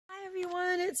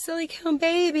it's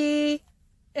SillyConeBaby,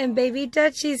 and baby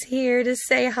Dutchie's here to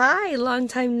say hi. Long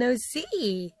time no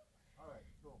see.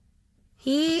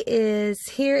 He is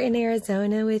here in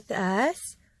Arizona with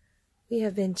us. We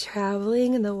have been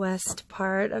traveling in the west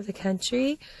part of the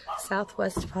country,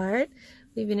 southwest part.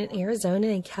 We've been in Arizona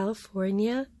and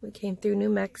California. We came through New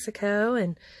Mexico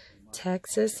and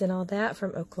Texas and all that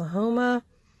from Oklahoma.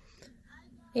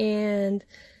 And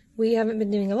we haven't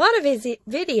been doing a lot of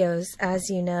videos, as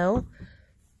you know.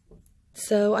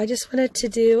 So I just wanted to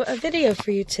do a video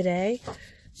for you today.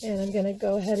 And I'm going to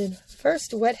go ahead and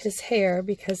first wet his hair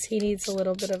because he needs a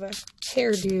little bit of a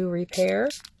hairdo repair.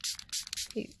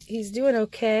 He's doing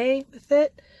okay with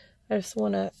it. I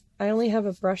only have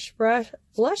a blush brush,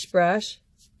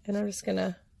 and I'm just going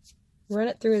to run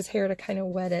it through his hair to kind of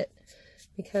wet it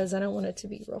because I don't want it to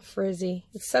be real frizzy.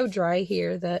 It's so dry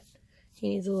here that he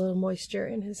needs a little moisture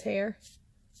in his hair.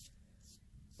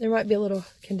 There might be a little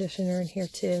conditioner in here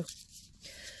too.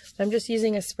 I'm just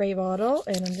using a spray bottle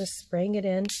and I'm just spraying it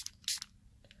in.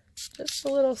 Just a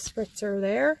little spritzer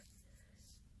there.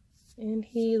 And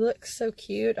he looks so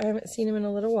cute. I haven't seen him in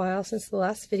a little while since the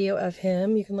last video of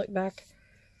him. You can look back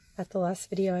at the last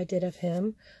video I did of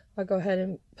him. I'll go ahead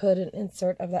and put an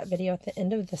insert of that video at the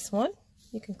end of this one.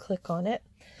 You can click on it.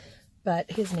 But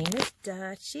his name is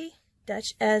Dutchie.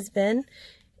 Dutch Esben.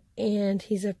 And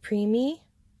he's a preemie.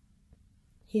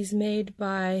 He's made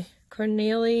by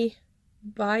Cornelia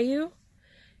Bayou,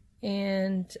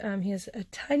 and he has a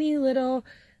tiny little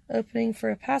opening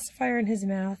for a pacifier in his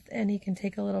mouth, and he can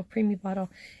take a little preemie bottle,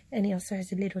 and he also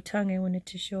has a little tongue I wanted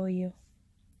to show you.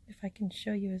 If I can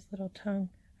show you his little tongue.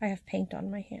 I have paint on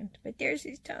my hand, but there's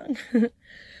his tongue.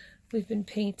 We've been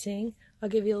painting. I'll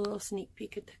give you a little sneak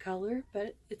peek at the color,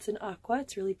 but it's an aqua.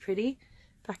 It's really pretty.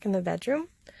 Back in the bedroom.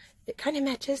 It kind of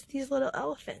matches these little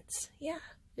elephants. Yeah,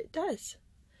 it does.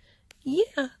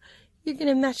 Yeah. You're going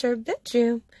to match our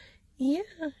bedroom. Yeah.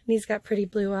 And he's got pretty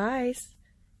blue eyes.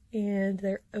 And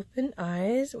they're open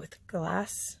eyes with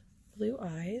glass blue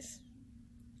eyes.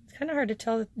 It's kind of hard to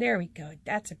tell. There we go.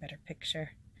 That's a better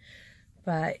picture.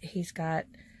 But he's got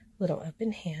little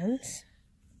open hands.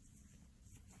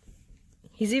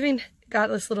 He's even got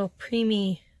this little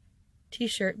preemie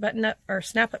t-shirt, button-up or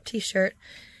snap-up t-shirt.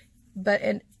 But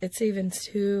it's even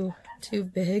too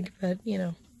big, but you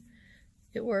know,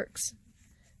 it works.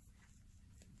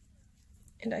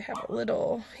 And I have a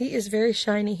little, he is very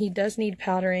shiny. He does need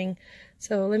powdering.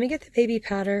 So let me get the baby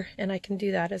powder and I can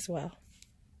do that as well.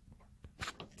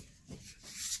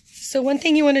 So one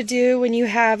thing you want to do when you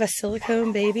have a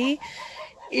silicone baby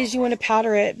is you want to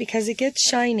powder it because it gets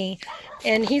shiny.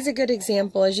 And he's a good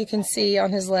example, as you can see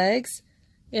on his legs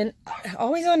and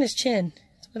always on his chin.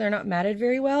 So when they're not matted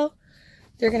very well,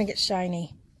 they're going to get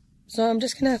shiny. So I'm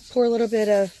just going to pour a little bit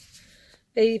of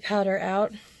baby powder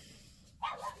out.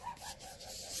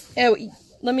 Oh,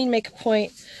 let me make a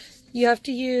point. You have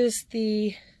to use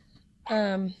the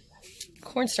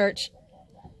cornstarch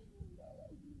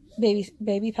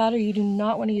baby powder. You do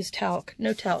not want to use talc.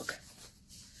 No talc.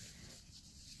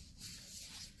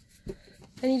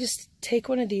 And you just take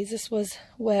one of these. This was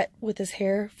wet with his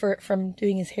hair from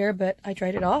doing his hair, but I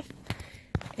dried it off.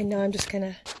 And now I'm just going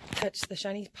to touch the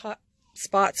shiny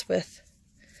spots with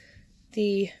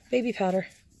the baby powder.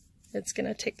 It's going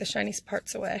to take the shiny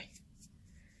parts away.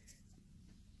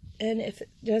 And if it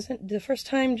doesn't, the first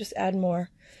time, just add more.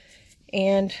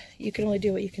 And you can only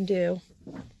do what you can do.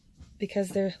 Because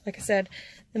they're, like I said,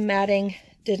 the matting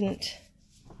didn't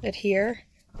adhere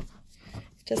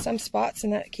to some spots,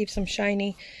 and that keeps them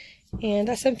shiny. And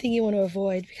that's something you want to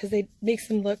avoid because it makes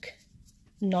them look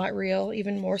not real,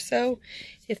 even more so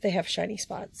if they have shiny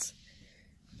spots.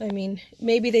 I mean,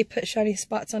 maybe they put shiny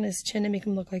spots on his chin to make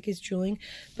him look like he's drooling,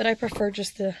 but I prefer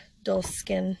just the dull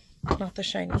skin, not the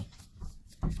shiny.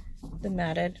 The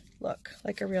matted look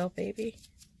like a real baby.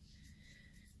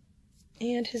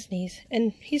 And his knees.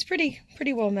 And he's pretty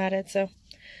well matted, so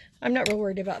I'm not real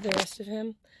worried about the rest of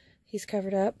him. He's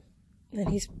covered up and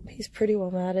he's pretty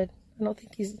well matted. I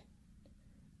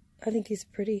think he's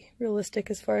pretty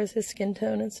realistic as far as his skin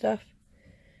tone and stuff.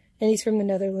 And he's from the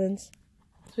Netherlands.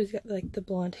 So he's got like the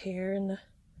blonde hair and the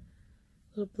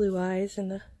little blue eyes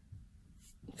and the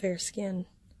fair skin.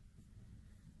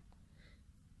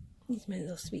 He's my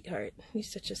little sweetheart.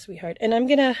 He's such a sweetheart. And I'm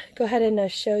going to go ahead and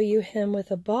show you him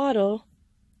with a bottle.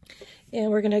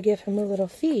 And we're going to give him a little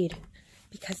feed.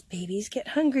 Because babies get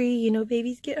hungry. You know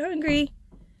babies get hungry.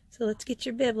 So let's get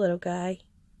your bib, little guy.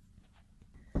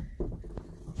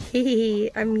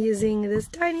 I'm using this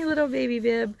tiny little baby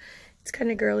bib. It's kind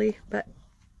of girly, but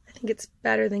I think it's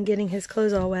better than getting his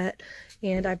clothes all wet.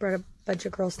 And I brought a bunch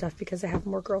of girl stuff because I have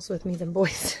more girls with me than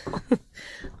boys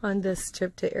on this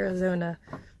trip to Arizona.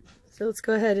 So let's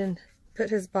go ahead and put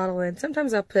his bottle in.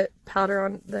 Sometimes I'll put powder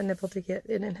on the nipple to get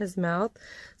it in his mouth.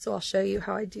 So I'll show you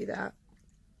how I do that.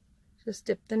 Just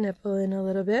dip the nipple in a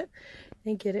little bit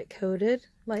and get it coated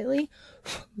lightly.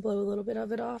 Blow a little bit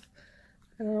of it off.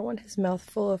 I don't want his mouth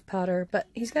full of powder, but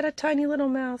he's got a tiny little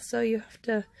mouth, so you have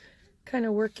to kind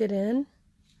of work it in.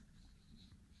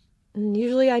 And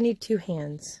usually I need 2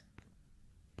 hands.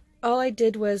 All I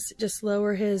did was just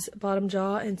lower his bottom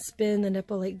jaw and spin the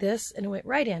nipple like this, and it went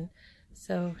right in.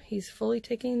 So he's fully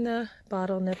taking the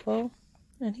bottle nipple,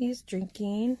 and he's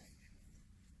drinking.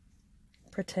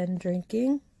 Pretend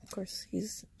drinking. Of course,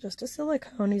 he's just a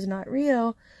silicone. He's not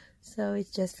real, so it's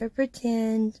just for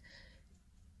pretend.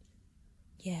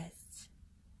 Yes.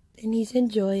 And he's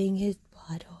enjoying his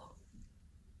bottle.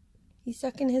 He's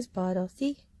sucking his bottle.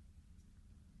 See?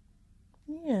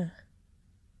 Yeah.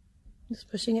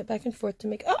 Just pushing it back and forth to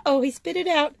make... Uh-oh, he spit it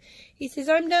out. He says,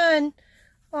 I'm done.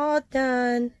 All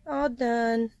done. All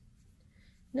done.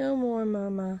 No more,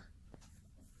 Mama.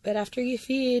 But after you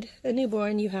feed a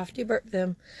newborn, you have to burp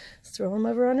them. Just throw him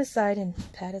over on his side and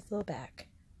pat his little back.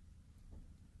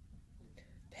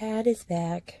 Pat his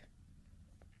back.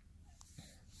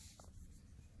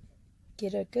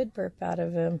 Get a good burp out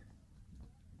of him.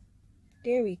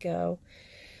 There we go.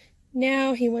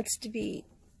 Now he wants to be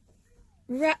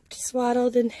wrapped,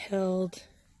 swaddled, and held,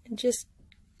 and just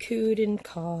cooed and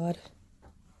cawed.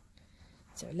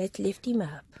 So let's lift him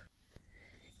up.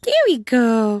 There we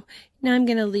go. Now I'm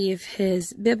going to leave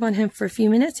his bib on him for a few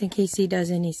minutes in case he does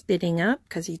any spitting up,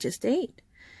 because he just ate.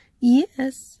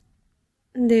 Yes.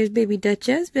 And there's baby Dutch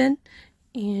husband.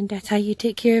 And that's how you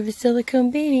take care of a silicone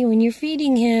baby when you're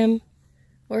feeding him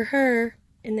or her.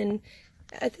 And then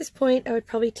at this point, I would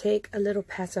probably take a little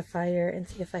pacifier and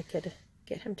see if I could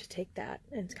get him to take that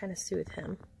and kind of soothe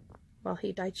him while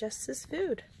he digests his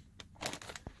food.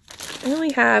 I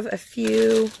only have a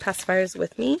few pacifiers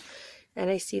with me, and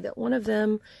I see that one of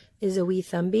them is a wee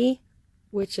thumbie,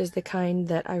 which is the kind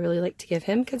that I really like to give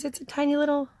him because it's a tiny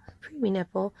little preemie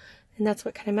nipple, and that's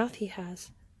what kind of mouth he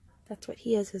has. That's what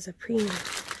he is a preemie.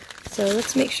 So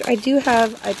let's make sure. I do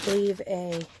have, I believe,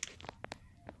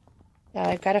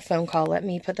 I've got a phone call. Let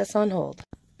me put this on hold.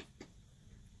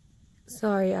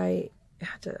 Sorry, I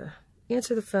had to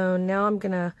answer the phone. Now I'm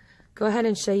going to go ahead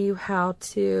and show you how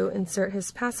to insert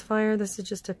his pacifier. This is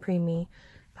just a preemie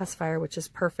pacifier, which is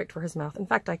perfect for his mouth. In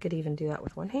fact, I could even do that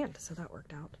with one hand, so that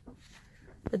worked out.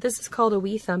 But this is called a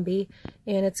wee thumbie,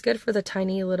 and it's good for the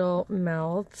tiny little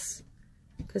mouths,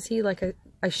 because he, like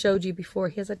I showed you before,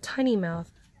 he has a tiny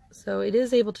mouth. So it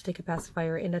is able to take a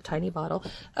pacifier in a tiny bottle.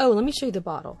 Oh, let me show you the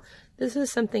bottle. This is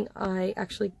something I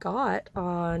actually got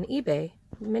on eBay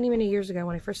many, many years ago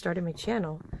when I first started my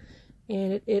channel.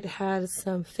 And it had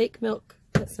some fake milk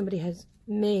that somebody has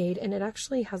made, and it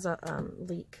actually has a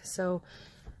leak. So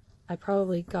I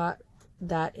probably got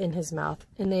that in his mouth.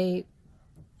 And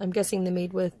I'm guessing they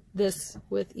made with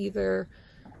either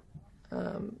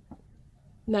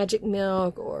magic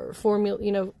milk or formula,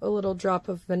 you know, a little drop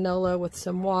of vanilla with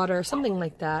some water, something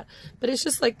like that. But it's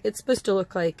just like, it's supposed to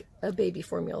look like a baby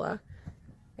formula.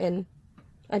 And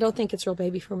I don't think it's real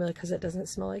baby formula because it doesn't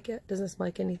smell like it. It doesn't smell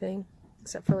like anything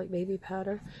except for like baby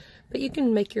powder. But you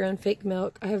can make your own fake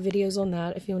milk. I have videos on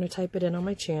that if you want to type it in on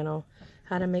my channel.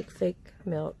 How to make fake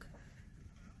milk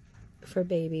for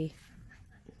baby.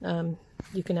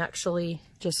 You can actually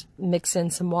just mix in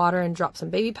some water and drop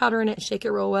some baby powder in it, shake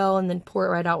it real well, and then pour it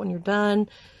right out when you're done.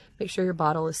 Make sure your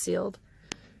bottle is sealed.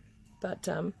 But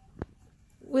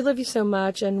we love you so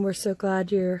much, and we're so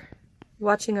glad you're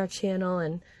watching our channel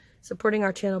and supporting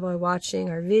our channel by watching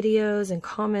our videos and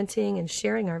commenting and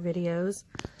sharing our videos.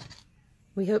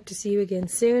 We hope to see you again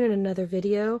soon in another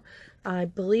video. I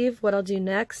believe what I'll do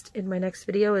next in my next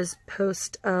video is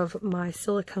post of my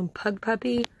silicone pug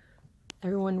puppy.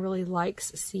 Everyone really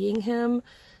likes seeing him.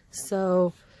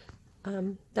 So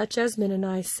that Jasmine and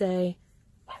I say,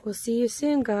 we'll see you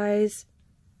soon, guys.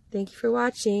 Thank you for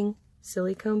watching.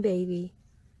 SillyConeBaby.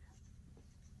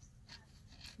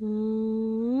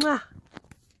 Mwah.